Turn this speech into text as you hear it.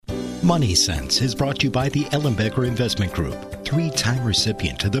Money Sense is brought to you by the Ellenbecker Investment Group, 3-time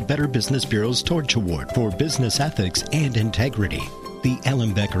recipient of the Better Business Bureau's Torch Award for Business Ethics and Integrity. The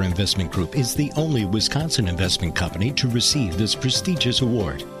Ellenbecker Investment Group is the only Wisconsin investment company to receive this prestigious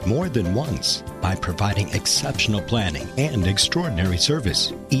award more than once by providing exceptional planning and extraordinary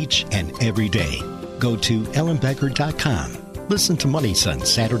service each and every day. Go to ellenbecker.com. Listen to Money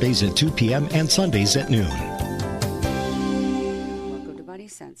Sense Saturdays at 2 p.m. and Sundays at noon. Welcome to Money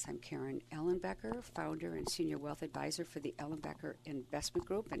Sense. I'm Karen Ellenbecker, founder and senior wealth advisor for the Ellenbecker Investment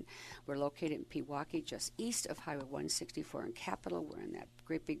Group, and we're located in Pewaukee, just east of Highway 164 in Capitol. We're in that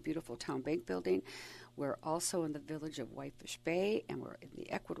great big beautiful town bank building. We're also in the village of Whitefish Bay, and we're in the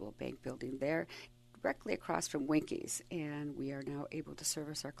Equitable Bank building there, directly across from Winkies, and we are now able to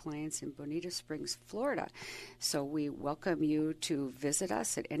service our clients in Bonita Springs, Florida. So we welcome you to visit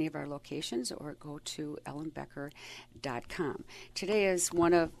us at any of our locations or go to ellenbecker.com. Today is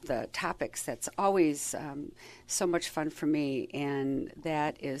one of the topics that's always so much fun for me, and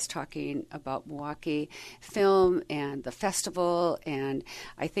that is talking about Milwaukee film and the festival. And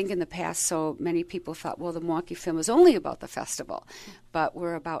I think in the past, so many people thought, well, the Milwaukee Film is only about the festival, but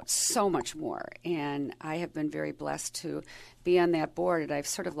we're about so much more. And I have been very blessed to be on that board, and I've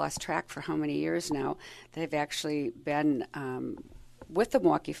sort of lost track for how many years now that I've actually been with the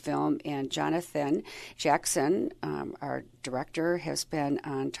Milwaukee Film. And Jonathan Jackson, our director, has been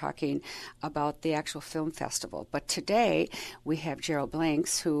on talking about the actual film festival. But today we have Geraud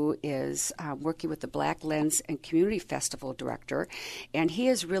Blanks, who is working with the Black Lens and Community Festival director, and he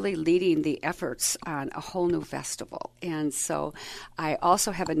is really leading the efforts on a whole new festival. And so I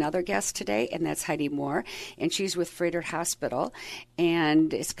also have another guest today, and that's Heidi Moore, and she's with Froedtert Hospital.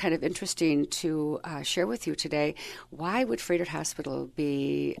 And it's kind of interesting to share with you today, why would Froedtert Hospital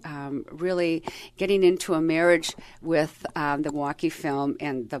be really getting into a marriage with the Milwaukee Film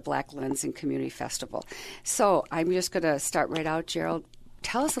and the Black Lens and Community Festival. So I'm just going to start right out. Geraud,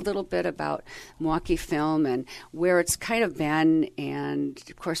 tell us a little bit about Milwaukee Film and where it's kind of been, and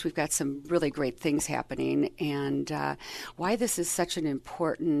of course we've got some really great things happening, and why this is such an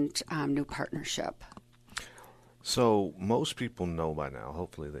important new partnership. So most people know by now,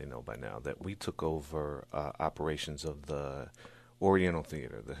 hopefully they know by now, that we took over operations of the Oriental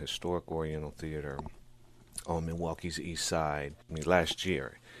Theater, the historic Oriental Theater on Milwaukee's east side last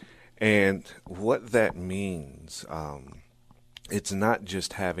year. And what that means, it's not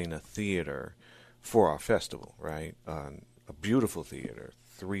just having a theater for our festival, right? A beautiful theater,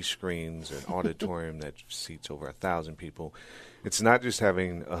 3 screens, an auditorium that seats over 1,000 people. It's not just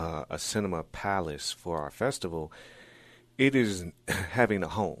having a cinema palace for our festival. It is having a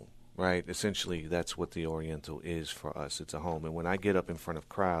home, right? Essentially, that's what the Oriental is for us. It's a home. And when I get up in front of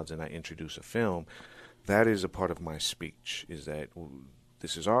crowds and I introduce a film, that is a part of my speech, is that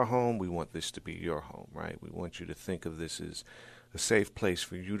this is our home. We want this to be your home, right? We want you to think of this as a safe place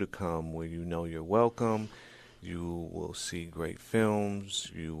for you to come where you know you're welcome. You will see great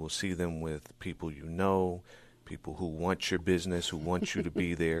films. You will see them with people you know, people who want your business, who want you to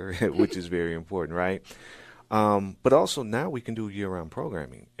be there, which is very important, right? But also now we can do year-round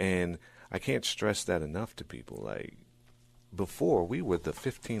programming. And I can't stress that enough to people. Like, before, we were the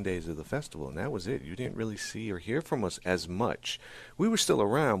 15 days of the festival, and that was it. You didn't really see or hear from us as much. We were still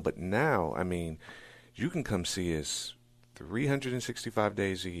around, but now, I mean, you can come see us 365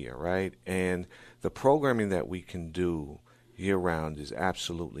 days a year, right? And the programming that we can do year-round is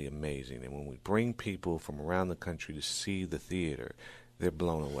absolutely amazing. And when we bring people from around the country to see the theater, they're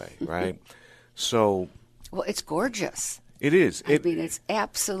blown away, right? So, well, it's gorgeous. It is. I mean, it's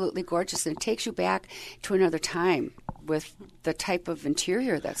absolutely gorgeous. And it takes you back to another time with the type of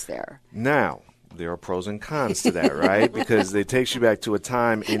interior that's there. Now, there are pros and cons to that, right? Because it takes you back to a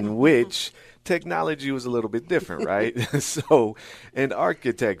time in which technology was a little bit different, right? So, and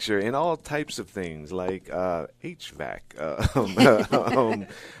architecture and all types of things like HVAC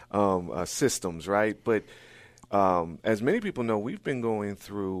systems, right? But as many people know, we've been going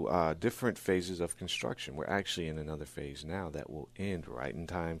through different phases of construction. We're actually in another phase now that will end right in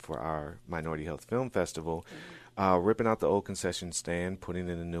time for our Minority Health Film Festival. Ripping out the old concession stand, putting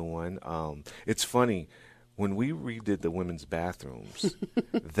in a new one. It's funny, when we redid the women's bathrooms,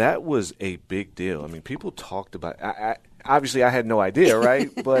 that was a big deal. I mean, people talked about obviously I had no idea, right?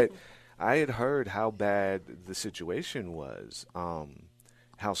 But I had heard how bad the situation was,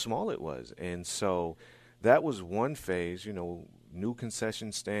 how small it was. And so that was one phase, you know, new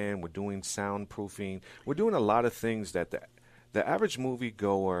concession stand. We're doing soundproofing. We're doing a lot of things that the average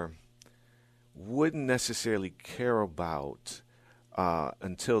moviegoer wouldn't necessarily care about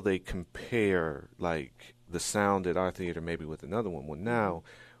until they compare, like, the sound at our theater maybe with another one. Well, now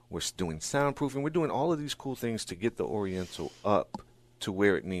We're doing soundproofing. We're doing all of these cool things to get the Oriental up to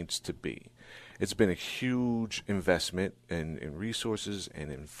where it needs to be. It's been a huge investment in resources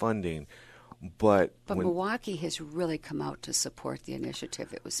and in funding. But Milwaukee has really come out to support the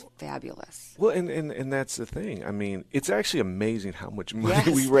initiative. It was fabulous. Well, and that's the thing. I mean, it's actually amazing how much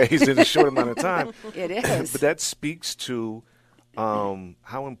money we raised in a short amount of time. It is. But that speaks to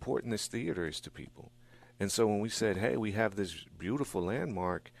how important this theater is to people. And so when we said, hey, we have this beautiful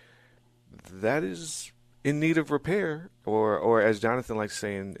landmark that is in need of repair, or as Jonathan likes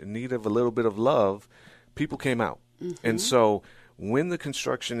saying, in need of a little bit of love, people came out. Mm-hmm. And so when the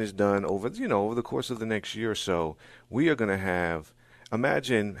construction is done over the course of the next year or so, we are going to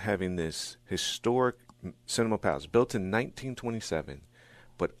imagine having this historic cinema palace built in 1927,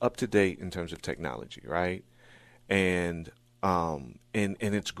 but up to date in terms of technology, right? And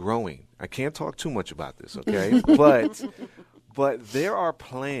it's growing. I can't talk too much about this, okay? But there are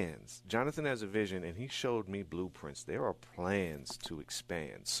plans. Jonathan has a vision, and he showed me blueprints. There are plans to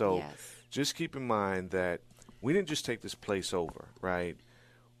expand. So just keep in mind that we didn't just take this place over, right?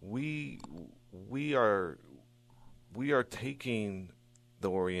 We are taking the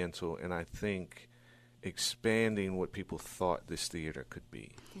Oriental, and I think expanding what people thought this theater could be.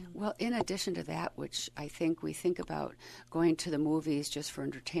 Well, in addition to that, which I think we think about going to the movies just for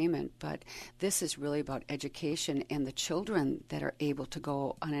entertainment, but this is really about education and the children that are able to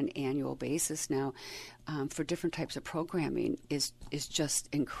go on an annual basis now for different types of programming is just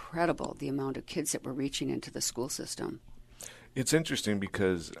incredible, the amount of kids that we're reaching into the school system. It's interesting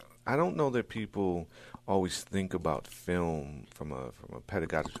because I don't know that people always think about film from a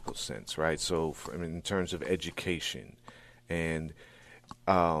pedagogical sense, right? So in terms of education. And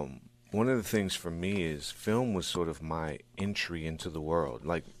one of the things for me is film was sort of my entry into the world.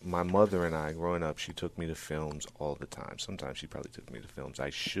 Like my mother and I, growing up, she took me to films all the time. Sometimes she probably took me to films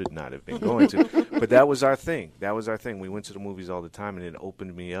I should not have been going to. But that was our thing. We went to the movies all the time, and it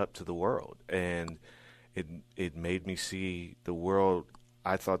opened me up to the world. And it made me see the world.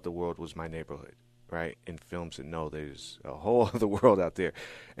 I thought the world was my neighborhood, right? In film said, no, there's a whole other world out there.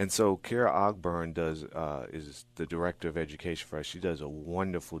 And so Kara Ogburn is the director of education for us. She does a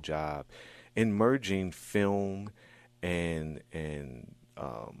wonderful job in merging film and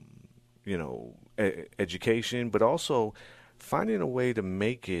education, but also finding a way to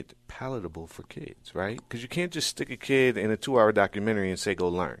make it palatable for kids, right? Because you can't just stick a kid in a 2-hour documentary and say, go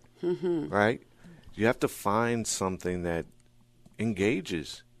learn, right? You have to find something that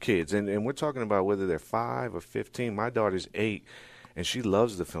engages kids. And we're talking about whether they're 5 or 15. My daughter's 8, and she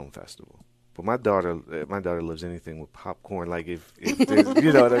loves the film festival. But my daughter loves anything with popcorn. Like if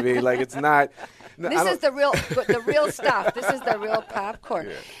you know what I mean? Like it's not. This is the real stuff. This is the real popcorn.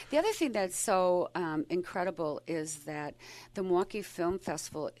 Yeah. The other thing that's so incredible is that the Milwaukee Film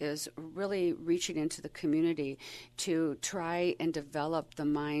Festival is really reaching into the community to try and develop the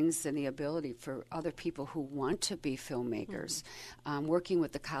minds and the ability for other people who want to be filmmakers, working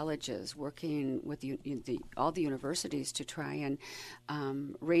with the colleges, working with all the universities to try and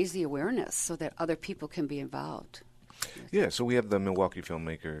raise the awareness so that other people can be involved. Yeah, so we have the Milwaukee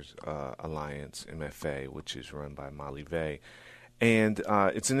Filmmakers Alliance, MFA, which is run by Molly Vey. And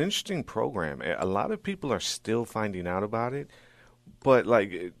it's an interesting program. A lot of people are still finding out about it. But,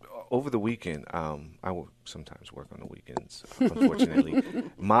 like, over the weekend, I will sometimes work on the weekends, unfortunately.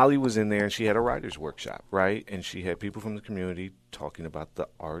 Molly was in there, and she had a writer's workshop, right? And she had people from the community talking about the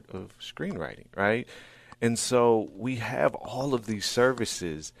art of screenwriting, right? And so we have all of these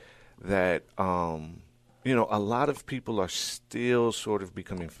services that a lot of people are still sort of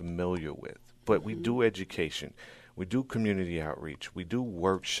becoming familiar with. But we do education. We do community outreach. We do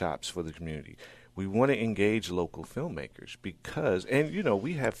workshops for the community. We want to engage local filmmakers because,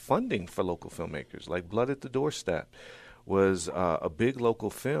 we have funding for local filmmakers. Like Blood at the Doorstep was a big local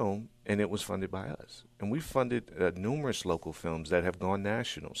film, and it was funded by us. And we funded numerous local films that have gone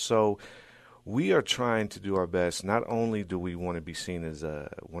national. So we are trying to do our best. Not only do we want to be seen as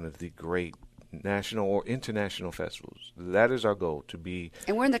one of the great national or international festivals. That is our goal, to be.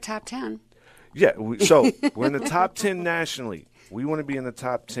 And we're in the top 10. Yeah, so we're in the top 10 nationally. We want to be in the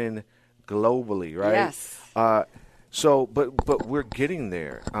top 10 globally, right? Yes. But we're getting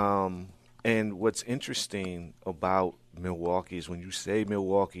there. And what's interesting about Milwaukee is when you say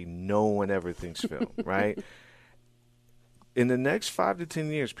Milwaukee, no one ever thinks film, right? In the next 5 to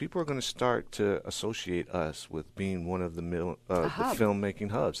 10 years, people are going to start to associate us with being one of the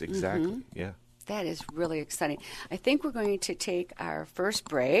filmmaking hubs. Exactly. Yeah. That is really exciting. I think we're going to take our first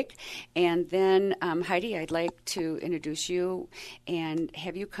break, and then Heidi, I'd like to introduce you and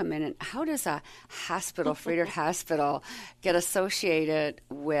have you come in. And how does a hospital, Froedtert Hospital, get associated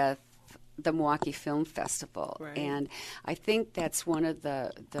with the Milwaukee Film Festival? Right. And I think that's one of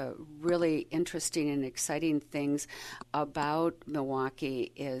the really interesting and exciting things about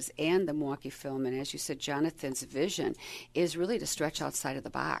Milwaukee and the Milwaukee Film, and as you said, Jonathan's vision is really to stretch outside of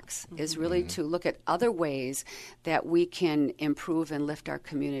the box, is really to look at other ways that we can improve and lift our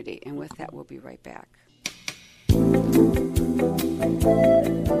community. And with that, we'll be right back.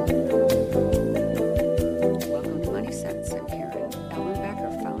 Welcome to Money Sense. I'm Karen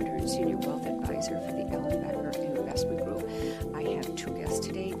Ellenbecker, founder and senior wealth advisor for the Ellenbecker Investment Group. I have two guests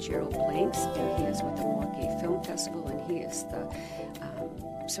today, Geraud Blanks, and he is with the Milwaukee Film Festival, and he is the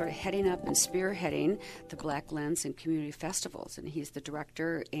sort of heading up and spearheading the Black Lens and community festivals, and he's the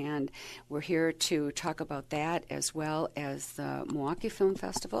director, and we're here to talk about that as well as the Milwaukee Film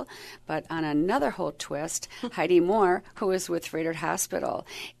Festival. But on another whole twist, Heidi Moore, who is with Froedtert Hospital,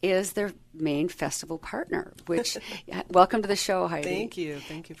 is their main festival partner, which welcome to the show, Heidi. Thank you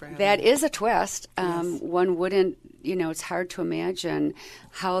for having That me. is a twist. Yes. One wouldn't, it's hard to imagine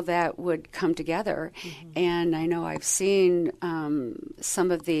how that would come together. And I know I've seen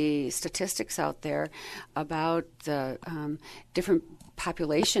some of the statistics out there about the different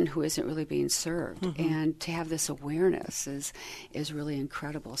population who isn't really being served, and to have this awareness is really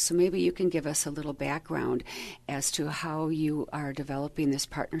incredible. So maybe you can give us a little background as to how you are developing this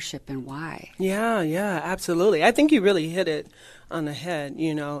partnership and why. Yeah, absolutely. I think you really hit it on the head,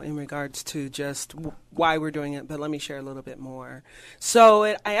 in regards to just why we're doing it, but let me share a little bit more. So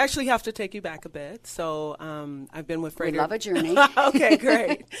I actually have to take you back a bit. So I've been with Froedtert. We love a journey. Okay,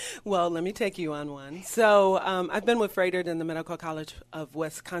 great. Well, let me take you on one. So I've been with Froedtert in the Medical College of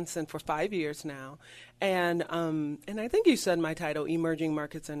Wisconsin for 5 years now. And I think you said my title, Emerging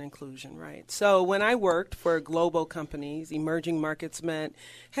Markets and Inclusion, right? So when I worked for global companies, emerging markets meant,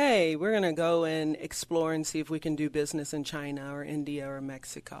 hey, we're going to go and explore and see if we can do business in China or India or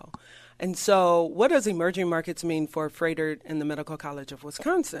Mexico. And so what does emerging markets mean for Froedtert and the Medical College of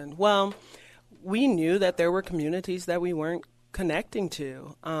Wisconsin? Well, we knew that there were communities that we weren't connecting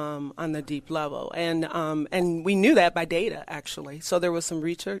to on the deep level. And we knew that by data, actually. So there was some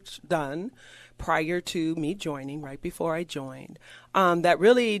research done prior to me joining, right before I joined, that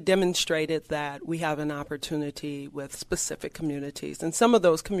really demonstrated that we have an opportunity with specific communities. And some of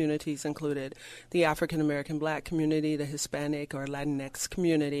those communities included the African American Black community, the Hispanic or Latinx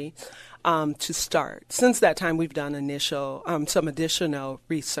community, to start. Since that time, we've done some additional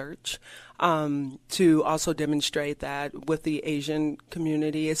research to also demonstrate that with the Asian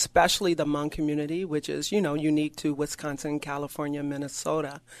community, especially the Hmong community, which is, unique to Wisconsin, California,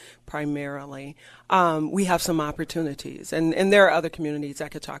 Minnesota primarily, we have some opportunities. And there are other communities I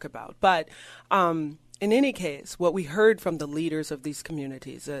could talk about. But in any case, what we heard from the leaders of these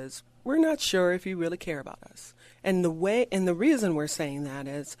communities is, we're not sure if you really care about us. And the reason we're saying that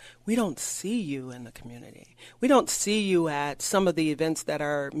is we don't see you in the community. We don't see you at some of the events that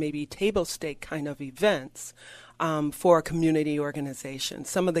are maybe table stake kind of events for a community organization,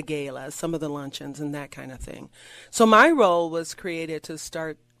 some of the galas, some of the luncheons and that kind of thing. So my role was created to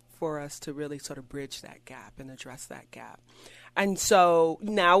start for us to really sort of bridge that gap and address that gap. And so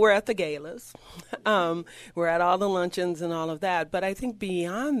now we're at the galas. We're at all the luncheons and all of that. But I think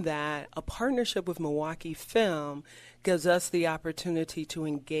beyond that, a partnership with Milwaukee Film gives us the opportunity to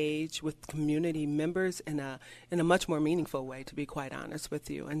engage with community members in a much more meaningful way, to be quite honest with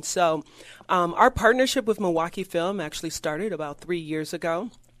you. And so our partnership with Milwaukee Film actually started about 3 years ago.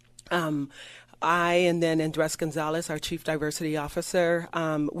 I and then Andres Gonzalez, our Chief Diversity Officer,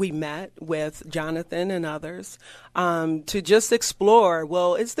 we met with Jonathan and others to just explore,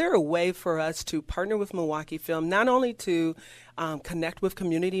 well, is there a way for us to partner with Milwaukee Film, not only to connect with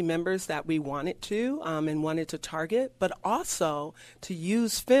community members that we wanted to and wanted to target, but also to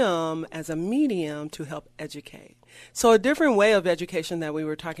use film as a medium to help educate. So a different way of education that we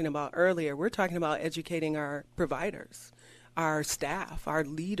were talking about earlier, we're talking about educating our providers, our staff, our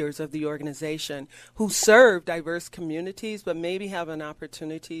leaders of the organization who serve diverse communities, but maybe have an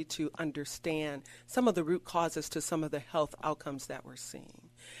opportunity to understand some of the root causes to some of the health outcomes that we're seeing.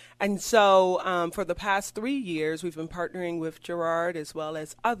 And so for the past 3 years, we've been partnering with Geraud as well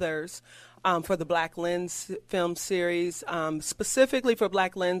as others for the Black Lens film series. Specifically for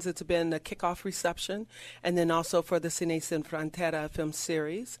Black Lens, it's been the kickoff reception, and then also for the Cine Sin Frontera film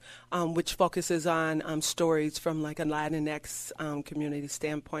series, which focuses on stories from like a Latinx community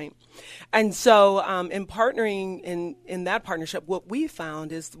standpoint. And so in partnering in that partnership, what we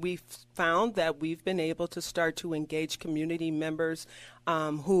found is that we've been able to start to engage community members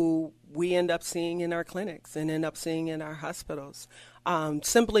who we end up seeing in our clinics and end up seeing in our hospitals,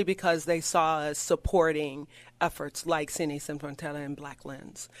 simply because they saw us supporting efforts like Cine Sin Frontera and Black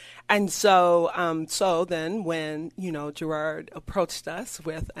Lens. And so then when, Geraud approached us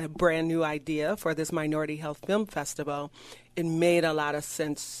with a brand new idea for this Minority Health Film Festival, it made a lot of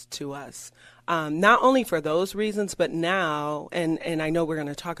sense to us. Not only for those reasons, but now, and I know we're going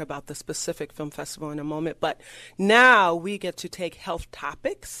to talk about the specific film festival in a moment, but now we get to take health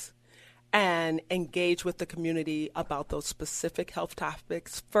topics and engage with the community about those specific health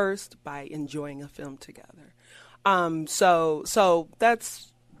topics first by enjoying a film together. So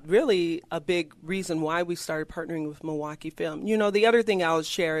that's really a big reason why we started partnering with Milwaukee Film. The other thing I'll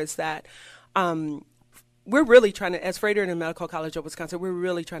share is that we're really trying to, as Froedtert and Medical College of Wisconsin, we're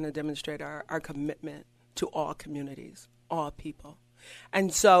really trying to demonstrate our commitment to all communities, all people.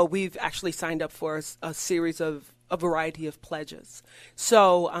 And so we've actually signed up for a series of a variety of pledges.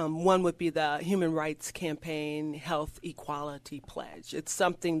 So one would be the Human Rights Campaign Health Equality Pledge. It's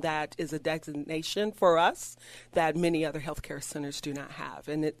something that is a designation for us that many other healthcare centers do not have.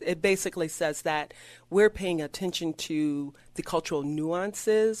 And it basically says that we're paying attention to the cultural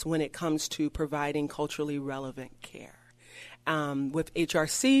nuances when it comes to providing culturally relevant care. With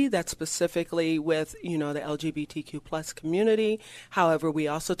HRC, that's specifically with, the LGBTQ plus community. However, we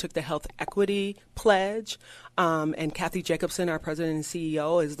also took the Health Equity Pledge, and Kathy Jacobson, our president and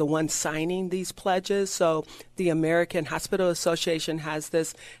CEO, is the one signing these pledges. So the American Hospital Association has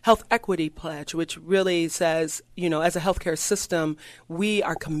this Health Equity Pledge, which really says, as a healthcare system, we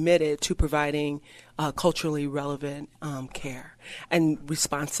are committed to providing culturally relevant care and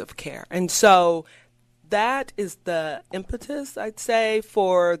responsive care. And so that is the impetus, I'd say,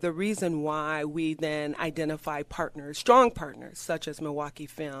 for the reason why we then identify partners, strong partners, such as Milwaukee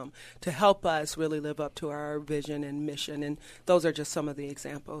Film, to help us really live up to our vision and mission. And those are just some of the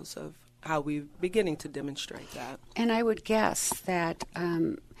examples of how we're beginning to demonstrate that. And I would guess that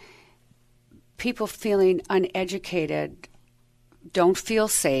people feeling uneducated don't feel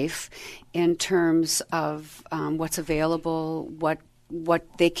safe in terms of what's available,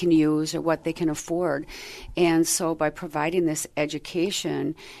 what they can use or what they can afford. And so by providing this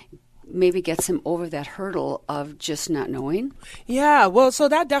education, maybe gets them over that hurdle of just not knowing. Yeah, well, so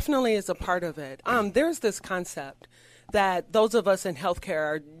that definitely is a part of it. There's this concept that those of us in healthcare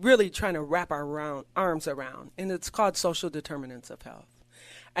are really trying to wrap our arms around, and it's called social determinants of health.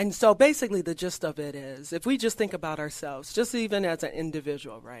 And so basically the gist of it is, if we just think about ourselves, just even as an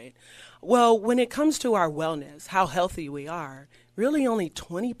individual, right? Well, when it comes to our wellness, how healthy we are, really only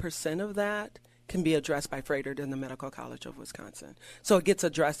 20% of that can be addressed by Froedtert and the Medical College of Wisconsin. So it gets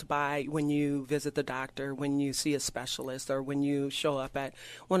addressed by when you visit the doctor, when you see a specialist, or when you show up at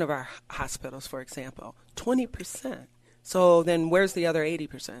one of our hospitals, for example. 20%. So then where's the other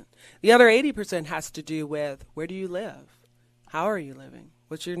 80%? The other 80% has to do with, where do you live? How are you living?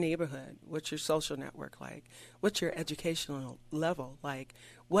 What's your neighborhood? What's your social network like? What's your educational level like?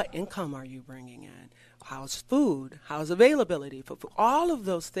 What income are you bringing in? How's food? How's availability for food? All of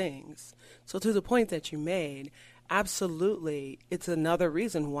those things. So to the point that you made, absolutely, it's another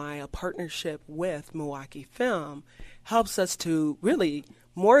reason why a partnership with Milwaukee Film helps us to really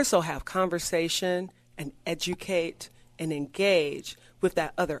more so have conversation and educate and engage with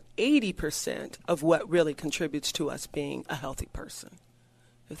that other 80% of what really contributes to us being a healthy person,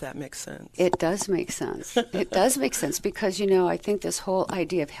 if that makes sense. It does make sense. It does make sense because, I think this whole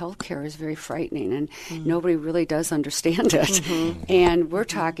idea of healthcare is very frightening and nobody really does understand it. Mm-hmm. And we're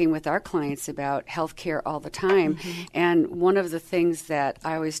talking with our clients about healthcare all the time. Mm-hmm. And one of the things that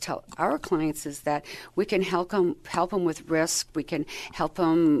I always tell our clients is that we can help them with risk. We can help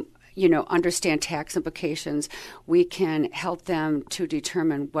them understand tax implications. We can help them to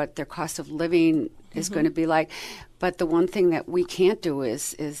determine what their cost of living is going to be like. But the one thing that we can't do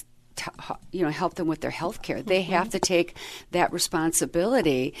is help them with their health care. They have to take that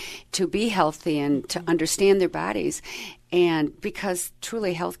responsibility to be healthy and to understand their bodies. And because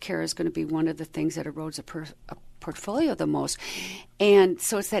truly health care is going to be one of the things that erodes a portfolio the most. And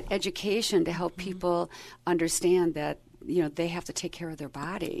so it's that education to help people understand that they have to take care of their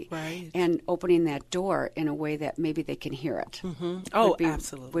body. Right. And opening that door in a way that maybe they can hear it. Oh,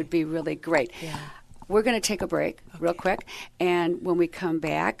 absolutely. Would be really great. Yeah. We're going to take a break real quick. And when we come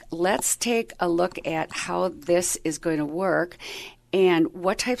back, let's take a look at how this is going to work and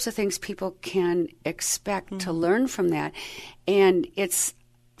what types of things people can expect to learn from that. And it's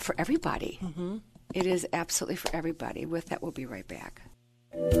for everybody. It is absolutely for everybody. With that, we'll be right back.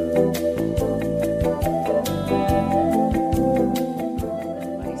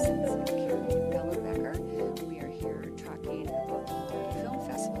 Ellenbecker. We are here talking about the Milwaukee Film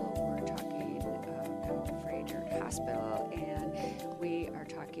Festival. We're talking about Froedtert Hospital, and we are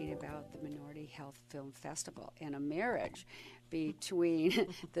talking about the Minority Health Film Festival and a marriage between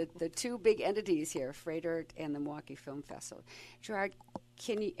the two big entities here, Froedtert and the Milwaukee Film Festival. Geraud,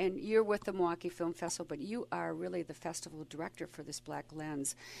 and you're with the Milwaukee Film Festival, but you are really the festival director for this Black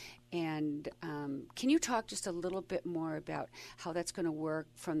Lens. And can you talk just a little bit more about how that's going to work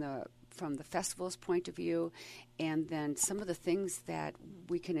from the festival's point of view, and then some of the things that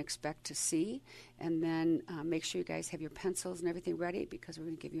we can expect to see, and then make sure you guys have your pencils and everything ready, because we're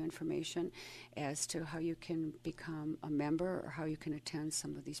going to give you information as to how you can become a member or how you can attend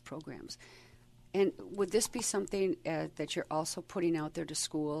some of these programs. And would this be something that you're also putting out there to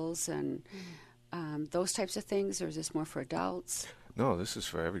schools and those types of things, or is this more for adults? No, this is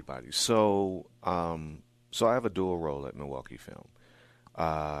for everybody. So I have a dual role at Milwaukee Film.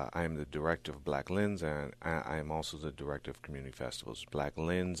 I am the director of Black Lens, and I am also the director of community festivals. Black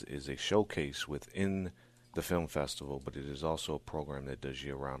Lens is a showcase within the film festival, but it is also a program that does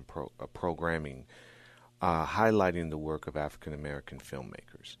year-round programming, highlighting the work of African-American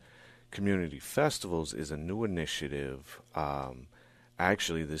filmmakers. Community festivals is a new initiative.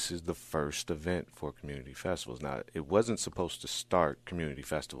 Actually, this is the first event for community festivals. Now, it wasn't supposed to start community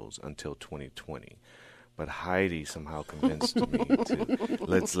festivals until 2020. But Heidi somehow convinced me to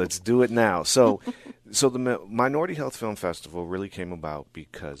let's do it now. So the Minority Health Film Festival really came about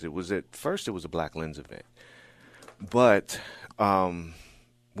because it was a Black Lens event. But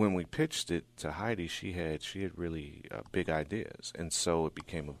when we pitched it to Heidi, she had really big ideas, and so it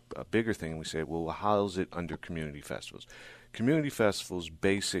became a bigger thing. And we said, well, how's it under community festivals? Community festivals,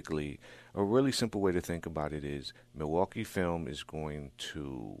 basically, a really simple way to think about it is Milwaukee Film is going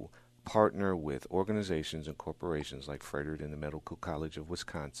to partner with organizations and corporations like Froedtert and the Medical College of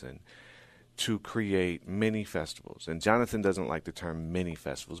Wisconsin to create mini festivals. And Jonathan doesn't like the term mini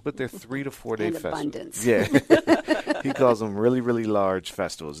festivals, but they're 3 to 4 day festivals. Abundance. Yeah. He calls them really, really large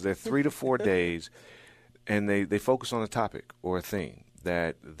festivals. They're 3 to 4 days, and they focus on a topic or a theme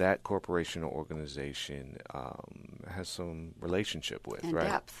that corporation or organization has some relationship with, and right?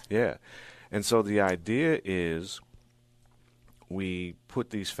 Depth. Yeah. And so the idea is we put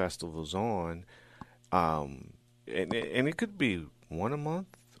these festivals on, and it could be 1 a month,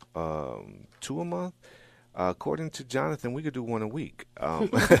 2 a month. According to Jonathan, we could do 1 a week. I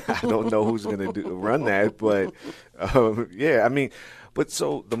don't know who's going to run that, but yeah, I mean, but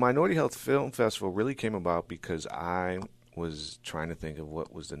so the Minority Health Film Festival really came about because I was trying to think of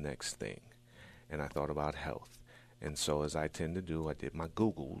what was the next thing, and I thought about health. And so as I tend to do, I did my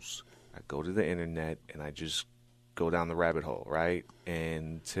Googles. I go to the internet, and I just go down the rabbit hole, right,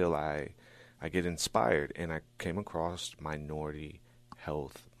 until I get inspired, and I came across Minority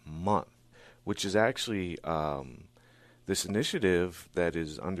Health Month, which is actually this initiative that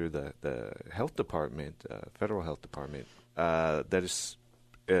is under the health department, federal health department, that is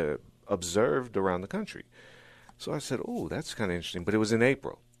observed around the country. So I said, oh, that's kind of interesting, but it was in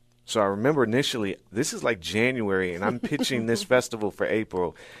April. So I remember initially, this is like January, and I'm pitching this festival for April.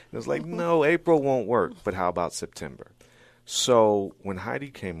 And it was like, no, April won't work, but how about September? So when Heidi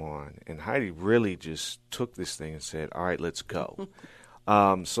came on, and Heidi really just took this thing and said, all right, let's go.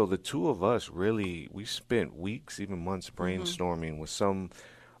 So the two of us really, we spent weeks, even months brainstorming with some,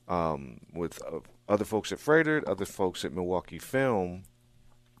 with other folks at Froedtert, other folks at Milwaukee Film,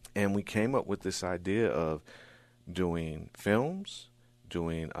 and we came up with this idea of doing films,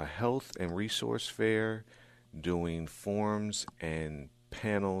 doing a health and resource fair, doing forums and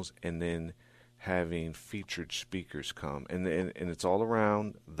panels, and then having featured speakers come. And it's all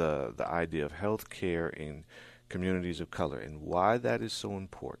around the idea of health care in communities of color. And why that is so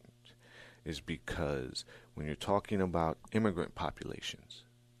important is because when you're talking about immigrant populations,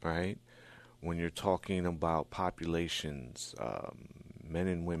 right, when you're talking about populations, men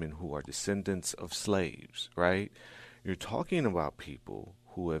and women who are descendants of slaves, right, you're talking about people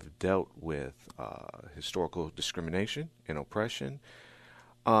who have dealt with historical discrimination and oppression.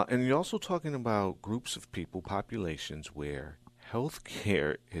 And you're also talking about groups of people, populations, where health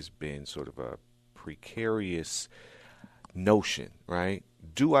care has been sort of a precarious notion, right?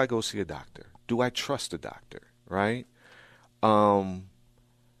 Do I go see a doctor? Do I trust a doctor, right?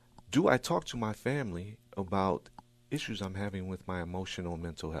 Do I talk to my family about issues I'm having with my emotional and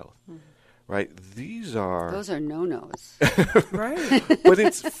mental health? Right? Those are no-nos. Right. But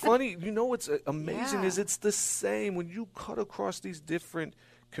it's funny. You know what's amazing is it's the same. When you cut across these different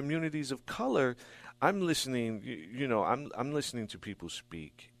communities of color, I'm listening, I'm listening to people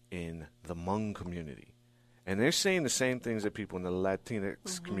speak in the Hmong community. And they're saying the same things that people in the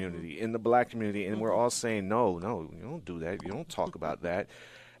Latinx community, in the black community, and we're all saying, no, you don't do that. You don't talk about that.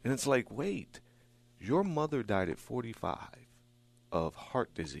 And it's like, wait, your mother died at 45 of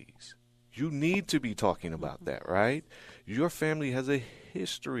heart disease. You need to be talking about that, right? Your family has a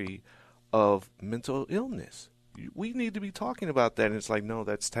history of mental illness. We need to be talking about that. And it's like, no,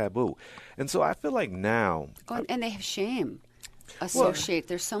 that's taboo. And so I feel like now. And they have shame associated.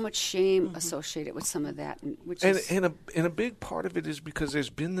 There's so much shame associated with some of that. And a big part of it is because there's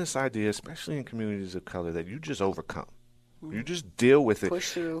been this idea, especially in communities of color, that you just overcome. You just deal with it. Push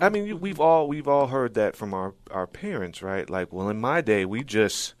through. I mean, we've all heard that from our parents, right? Like, well, in my day, we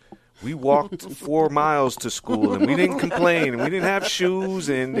walked 4 miles to school, and we didn't complain, and we didn't have shoes,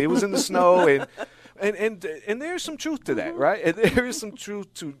 and it was in the snow, and there's some truth to that, right? And there is some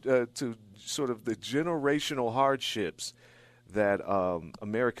truth to sort of the generational hardships that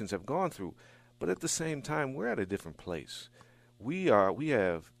Americans have gone through. But at the same time, we're at a different place. We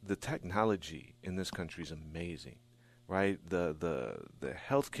have the technology in this country is amazing, right? The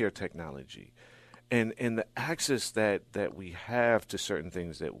healthcare technology. And the access that we have to certain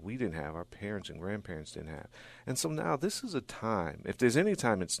things that we didn't have, our parents and grandparents didn't have. And so now this is a time, if there's any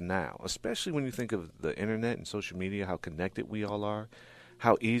time, it's now, especially when you think of the internet and social media, how connected we all are,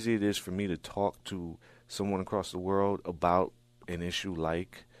 how easy it is for me to talk to someone across the world about an issue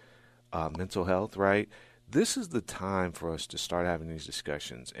like mental health, right? This is the time for us to start having these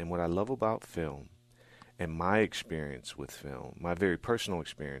discussions. And what I love about film and my experience with film, my very personal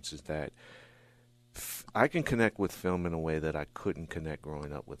experience, is that I can connect with film in a way that I couldn't connect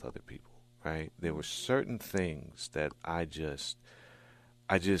growing up with other people, right? There were certain things that I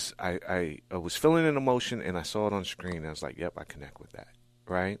was feeling an emotion and I saw it on screen and I was like, yep, I connect with that,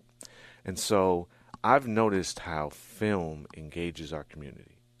 right? And so I've noticed how film engages our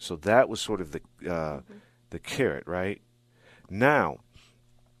community. So that was sort of the carrot, right? Now,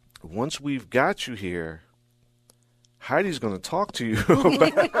 once we've got you here, Heidi's going to talk to you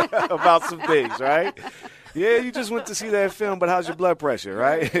about some things, right? Yeah, you just went to see that film, but how's your blood pressure,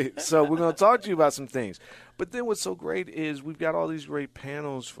 right? So we're going to talk to you about some things. But then what's so great is we've got all these great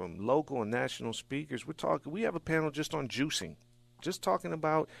panels from local and national speakers. We have a panel just on juicing, just talking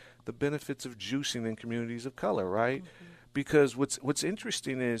about the benefits of juicing in communities of color, right? Because what's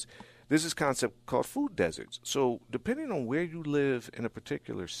interesting is there's this concept called food deserts. So depending on where you live in a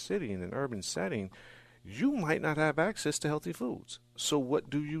particular city, in an urban setting, you might not have access to healthy foods. So what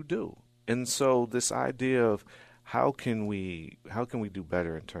do you do? And so this idea of how can we do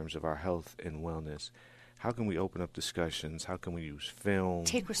better in terms of our health and wellness? How can we open up discussions? How can we use film?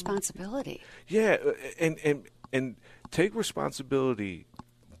 Take responsibility. Yeah, and take responsibility,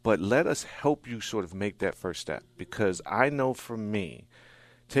 but let us help you sort of make that first step. Because I know for me,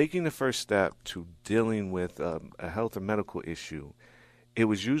 taking the first step to dealing with a health or medical issue, it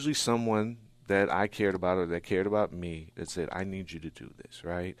was usually someone that I cared about or that cared about me that said, I need you to do this,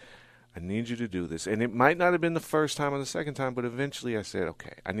 right? I need you to do this. And it might not have been the first time or the second time, but eventually I said,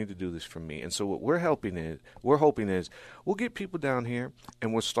 okay, I need to do this for me. And so what we're hoping is we'll get people down here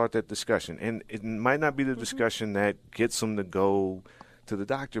and we'll start that discussion. And it might not be the discussion that gets them to go to the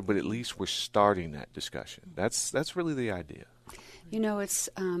doctor, but at least we're starting that discussion. That's really the idea. You know, it's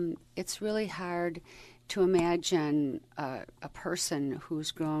really hard to imagine a person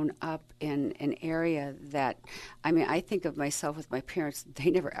who's grown up in an area that, I mean, I think of myself with my parents, they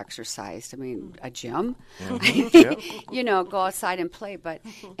never exercised. I mean, a gym, you know, go outside and play.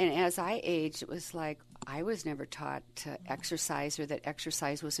 And as I aged, it was like I was never taught to exercise or that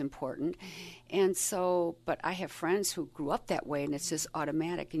exercise was important. And so, but I have friends who grew up that way and it's just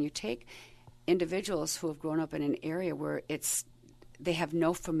automatic. And you take individuals who have grown up in an area where they have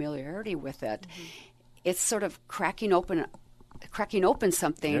no familiarity with it. It's sort of cracking open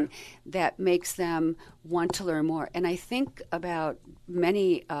something that makes them want to learn more. And I think about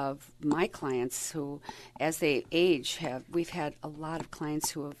many of my clients who, as they age, we've had a lot of clients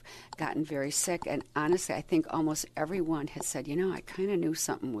who have gotten very sick. And honestly, I think almost everyone has said, you know, I kind of knew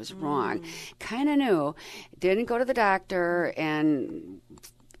something was wrong. Kind of knew. Didn't go to the doctor, and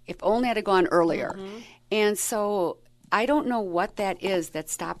if only I'd have gone earlier. And so I don't know what that is that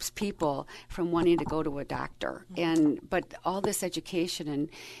stops people from wanting to go to a doctor. But all this education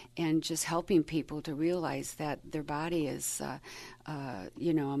and just helping people to realize that their body is, a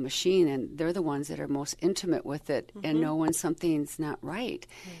machine, and they're the ones that are most intimate with it and know when something's not right.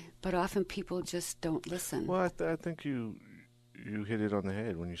 But often people just don't listen. Well, I think you hit it on the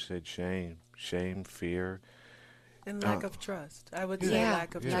head when you said shame, fear. And lack of trust. I would say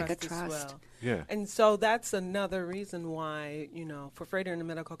lack of trust as well. Yeah. And so that's another reason why, for Froedtert and the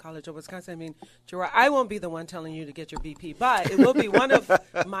Medical College of Wisconsin, I mean, Geraud, I won't be the one telling you to get your BP, but it will be one of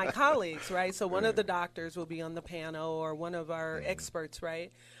my colleagues, right? So one of the doctors will be on the panel, or one of our experts,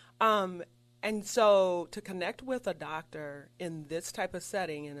 right? And so to connect with a doctor in this type of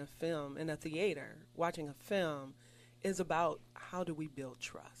setting, in a theater, watching a film, is about how do we build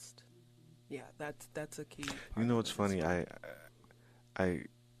trust. Yeah, that's a key. You know what's funny? I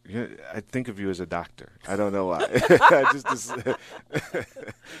think of you as a doctor. I don't know why.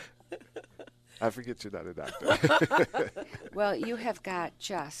 I forget you're not a doctor. Well, you have got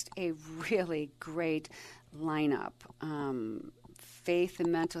just a really great lineup. Faith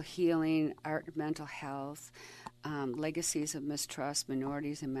and mental healing, art and mental health, legacies of mistrust,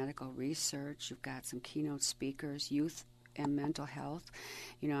 minorities in medical research. You've got some keynote speakers, youth and mental health.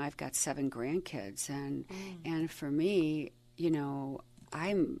 I've got 7 grandkids, and for me,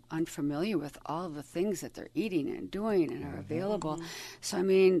 I'm unfamiliar with all the things that they're eating and doing and are available. So, I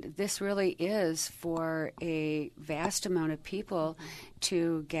mean, this really is for a vast amount of people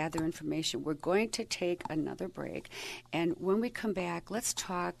to gather information. We're going to take another break, and when we come back, let's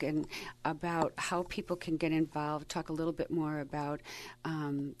talk about how people can get involved, talk a little bit more about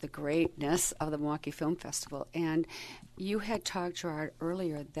the greatness of the Milwaukee Film Festival. And you had talked, Geraud,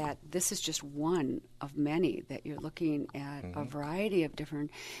 earlier that this is just one of many, that you're looking at a variety of different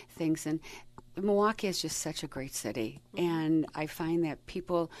things. And Milwaukee is just such a great city, and I find that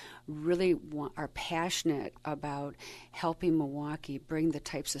people really are passionate about helping Milwaukee bring the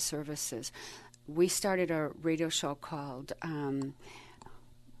types of services. We started a radio show called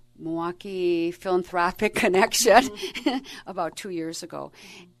Milwaukee Philanthropic Connection about 2 years ago,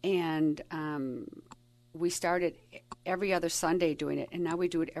 and we started every other Sunday doing it, and now we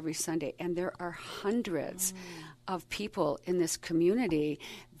do it every Sunday. And there are hundreds of people in this community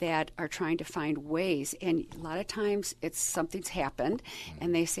that are trying to find ways. And a lot of times something's happened,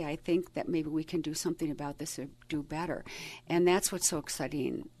 and they say, I think that maybe we can do something about this or do better. And that's what's so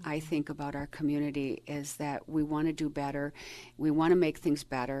exciting, I think, about our community, is that we want to do better. We want to make things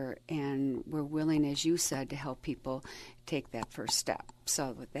better, and we're willing, as you said, to help people take that first step.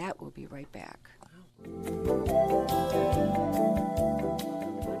 So with that, we'll be right back.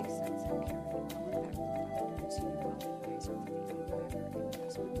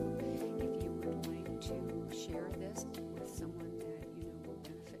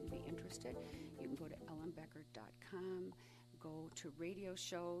 Go to radio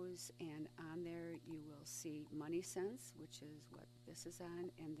shows, and on there you will see Money Sense, which is what this is on,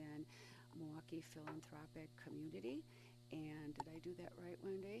 and then Milwaukee Philanthropic Community. And did I do that right,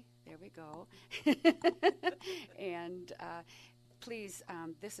 Wendy? There we go. And please,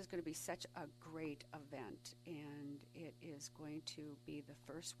 this is going to be such a great event, and it is going to be the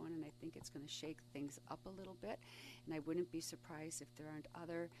first one, and I think it's going to shake things up a little bit. And I wouldn't be surprised if there aren't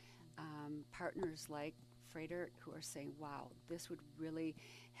other partners like Froedtert who are saying, wow, this would really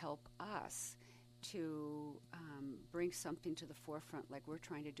help us to bring something to the forefront, like we're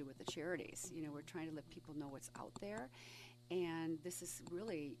trying to do with the charities. We're trying to let people know what's out there, and this is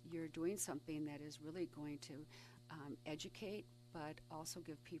really, you're doing something that is really going to educate, but also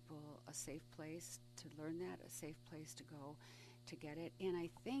give people a safe place to learn that, a safe place to go to get it. And I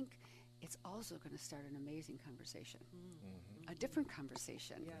think it's also going to start an amazing conversation, a different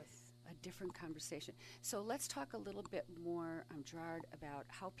conversation. Yes. A different conversation. So let's talk a little bit more, Geraud, about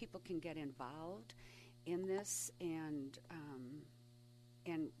how people can get involved in this and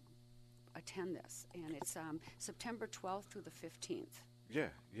attend this. And it's September 12th through the 15th. Yeah.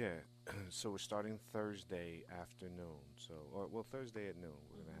 So we're starting Thursday afternoon. Thursday at noon.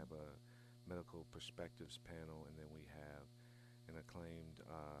 We're going to have a medical perspectives panel, and then we have an acclaimed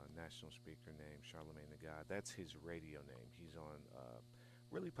national speaker named Charlemagne the God. That's his radio name. He's on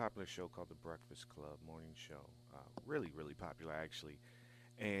really popular show called The Breakfast Club morning show. Really, really popular, actually.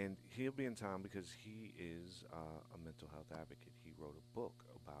 And he'll be in town because he is a mental health advocate. He wrote a book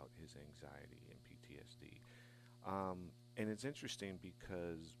about his anxiety and PTSD. And it's interesting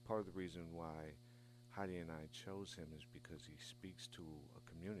because part of the reason why Heidi and I chose him is because he speaks to a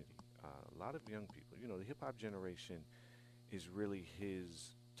community. A lot of young people, the hip-hop generation is really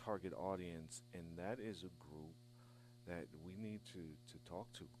his target audience, and that is a group that we need to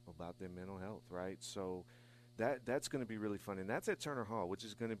talk to about their mental health, right? So that's going to be really fun, and that's at Turner Hall, which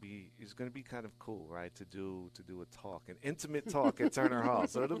is going to be kind of cool, right? To do a talk, an intimate talk at Turner Hall.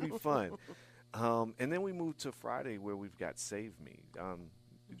 So it'll be fun. And then we move to Friday where we've got Save Me.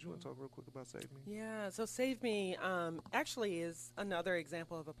 Did you want to talk real quick about Save Me? Yeah, so Save Me actually is another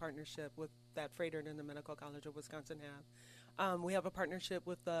example of a partnership with that Froedtert and the Medical College of Wisconsin have. We have a partnership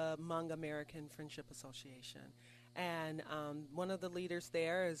with the Hmong American Friendship Association. And one of the leaders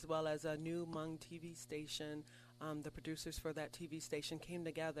there, as well as a new Hmong TV station, the producers for that TV station came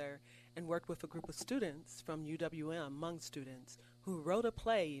together and worked with a group of students from UWM, Hmong students, who wrote a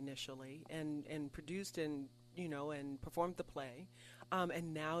play initially and produced and performed the play.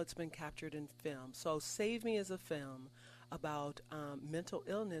 And now it's been captured in film. So Save Me is a film about mental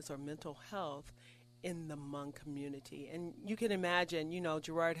illness or mental health in the Hmong community. And you can imagine,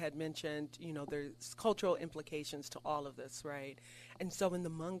 Geraud had mentioned, there's cultural implications to all of this, right? And so in the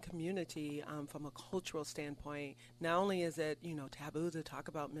Hmong community, from a cultural standpoint, not only is it, taboo to talk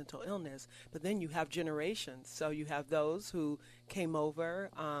about mental illness, but then you have generations. So you have those who came over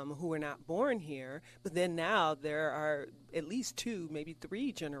who were not born here, but then now there are at least 2, maybe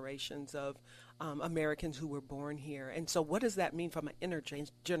 3 generations of Americans who were born here. And so what does that mean from an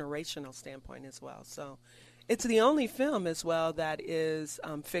intergenerational standpoint as well? So it's the only film as well that is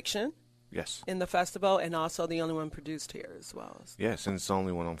fiction. Yes. In the festival, and also the only one produced here as well. Yes, and it's the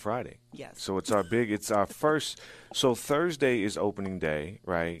only one on Friday. Yes. So it's our first. So Thursday is opening day,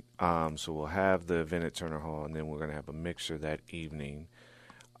 right? So we'll have the event at Turner Hall, and then we're going to have a mixer that evening.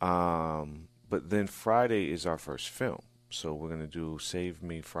 But then Friday is our first film. So we're going to do Save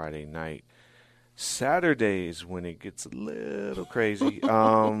Me Friday night. Saturday is when it gets a little crazy.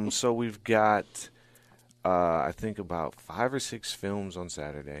 So we've got, I think, about 5 or 6 films on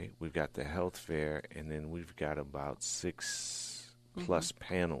Saturday. We've got the health fair, and then we've got about 6 plus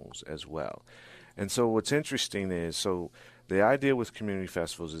panels as well. And so what's interesting is, so the idea with community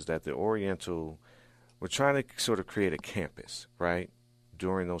festivals is that the Oriental, we're trying to sort of create a campus, right,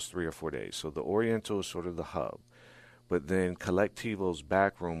 during those 3 or 4 days. So the Oriental is sort of the hub. But then Collectivo's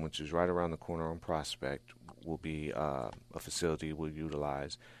back room, which is right around the corner on Prospect, will be a facility we'll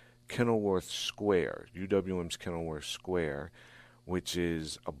utilize. Kenilworth Square, UWM's Kenilworth Square, which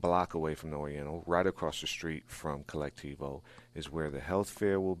is a block away from the Oriental, right across the street from Collectivo, is where the health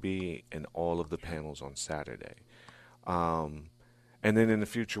fair will be and all of the panels on Saturday. And then in the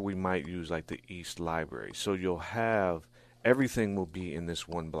future, we might use like the East Library. So you'll have, everything will be in this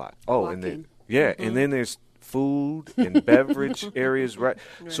one block. Oh, Walking. And then, yeah, and then there's food and beverage areas, right?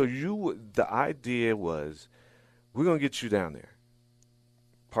 So the idea was, we're going to get you down there.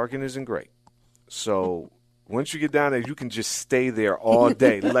 Parking isn't great. So once you get down there, you can just stay there all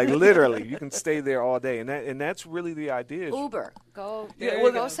day. Like literally, you can stay there all day. And that's really the idea. Uber. Go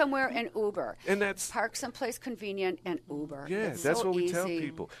somewhere and Uber. And that's park someplace convenient and Uber. Yeah, it's that's so what we easy. tell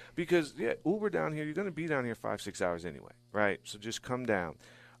people. Because Uber down here, you're going to be down here 5-6 hours anyway, right? So just come down.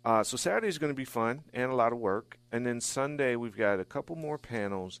 So Saturday is going to be fun and a lot of work. And then Sunday, we've got a couple more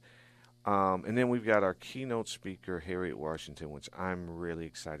panels. And then we've got our keynote speaker, Harriet Washington, which I'm really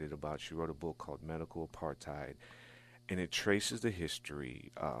excited about. She wrote a book called Medical Apartheid, and it traces the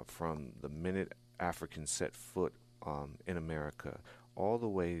history from the minute Africans set foot in America all the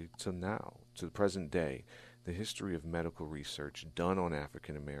way to now, to the present day, the history of medical research done on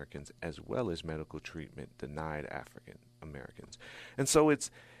African Americans as well as medical treatment denied African Americans. And so it's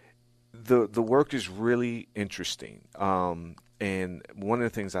the work is really interesting. And one of the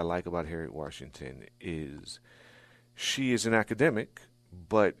things I like about Harriet Washington is she is an academic,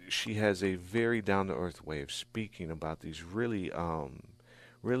 but she has a very down-to-earth way of speaking about these really,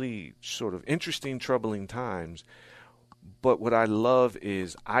 really sort of interesting, troubling times. But what I love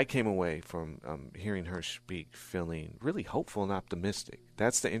is I came away from hearing her speak feeling really hopeful and optimistic.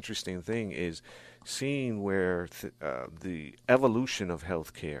 That's the interesting thing, is seeing where the evolution of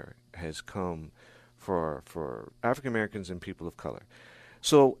healthcare has come for African Americans and people of color.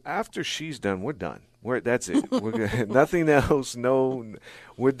 So after she's done, we're done. That's it. We're good. Nothing else. No,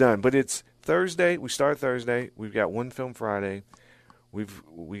 we're done. But it's Thursday. We start Thursday. We've got one film Friday.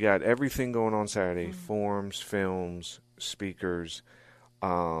 We got everything going on Saturday: forms, films, speakers,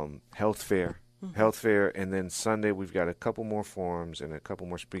 health fair, and then Sunday we've got a couple more forums and a couple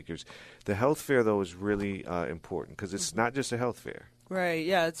more speakers. The health fair, though, is really important because it's not just a health fair. Right,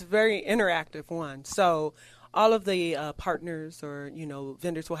 yeah, it's a very interactive one. So all of the partners or,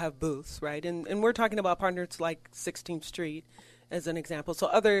 vendors will have booths, right? And we're talking about partners like 16th Street as an example. So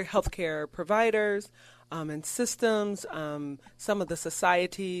other healthcare providers, and systems. Some of the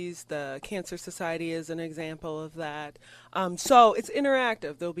societies, the Cancer Society is an example of that. So it's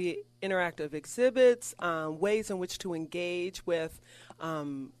interactive. There'll be interactive exhibits, ways in which to engage with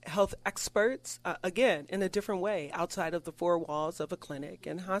health experts, again, in a different way, outside of the four walls of a clinic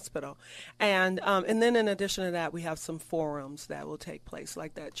and hospital. And then in addition to that, we have some forums that will take place,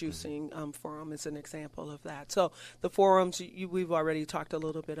 like that juicing forum is an example of that. So the forums, we've already talked a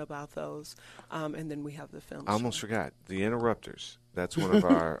little bit about those. And then we have the film. I almost forgot. The Interrupters. That's one of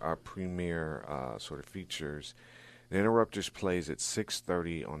our premier sort of features. The Interrupters plays at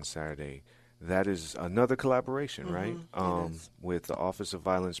 6:30 on Saturday. That is another collaboration, right? With the Office of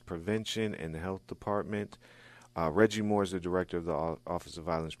Violence Prevention and the Health Department. Reggie Moore is the director of the Office of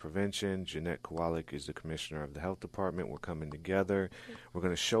Violence Prevention. Jeanette Kowalik is the commissioner of the Health Department. We're coming together. We're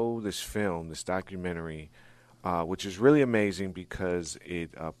going to show this film, this documentary, which is really amazing because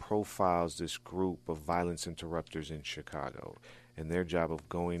it profiles this group of violence interrupters in Chicago and their job of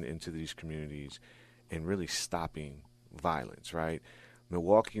going into these communities and really stopping violence, right?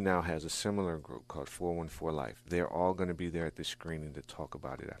 Milwaukee now has a similar group called 414 Life. They're all going to be there at this screening to talk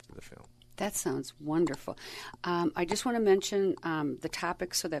about it after the film. That sounds wonderful. I just want to mention the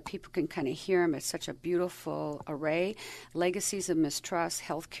topics so that people can kind of hear them. It's such a beautiful array. Legacies of mistrust,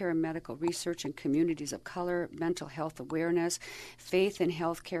 healthcare and medical research in communities of color, mental health awareness, faith in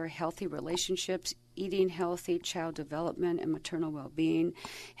healthcare, healthy relationships, eating healthy, child development and maternal well-being,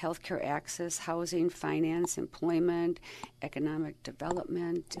 healthcare access, housing, finance, employment, economic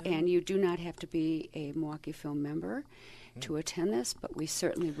development. And you do not have to be a Milwaukee Film member to attend this, but we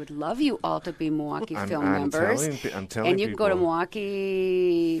certainly would love you all to be Milwaukee Film members. I'm telling and you can go to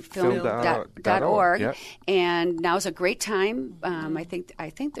MilwaukeeFilm.org. Yep. And now's a great time. I think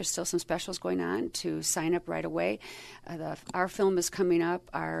there's still some specials going on to sign up right away. Our film is coming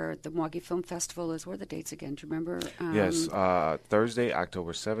up. The Milwaukee Film Festival is, where are the dates again? Do you remember? Yes, Thursday,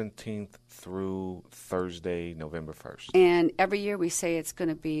 October 17th through Thursday, November 1st. And every year we say it's going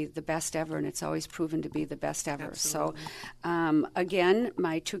to be the best ever, and it's always proven to be the best ever. Absolutely. So, again,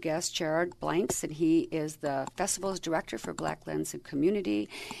 my two guests, Geraud Blanks, and he is the festival's director for Black Lens and Community,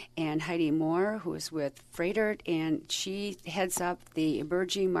 and Heidi Moore, who is with Froedtert, and she heads up the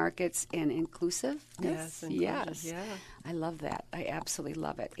Emerging Markets and Inclusiveness. Yes. Yeah. I love that. I absolutely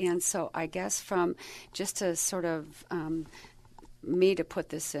love it. And so I guess from just to sort of me to put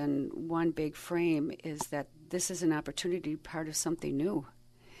this in one big frame is that this is an opportunity to be part of something new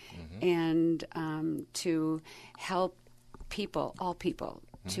and to help people, all people,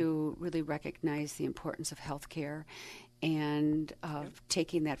 to really recognize the importance of healthcare and of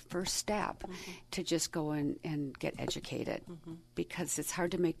taking that first step to just go and get educated because it's hard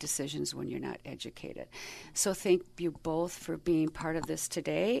to make decisions when you're not educated. So thank you both for being part of this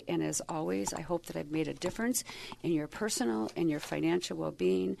today. And as always, I hope that I've made a difference in your personal and your financial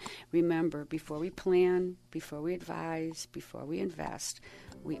well-being. Remember, before we plan, before we advise, before we invest,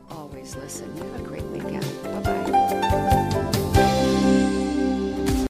 we always listen. Have a great weekend. Bye-bye.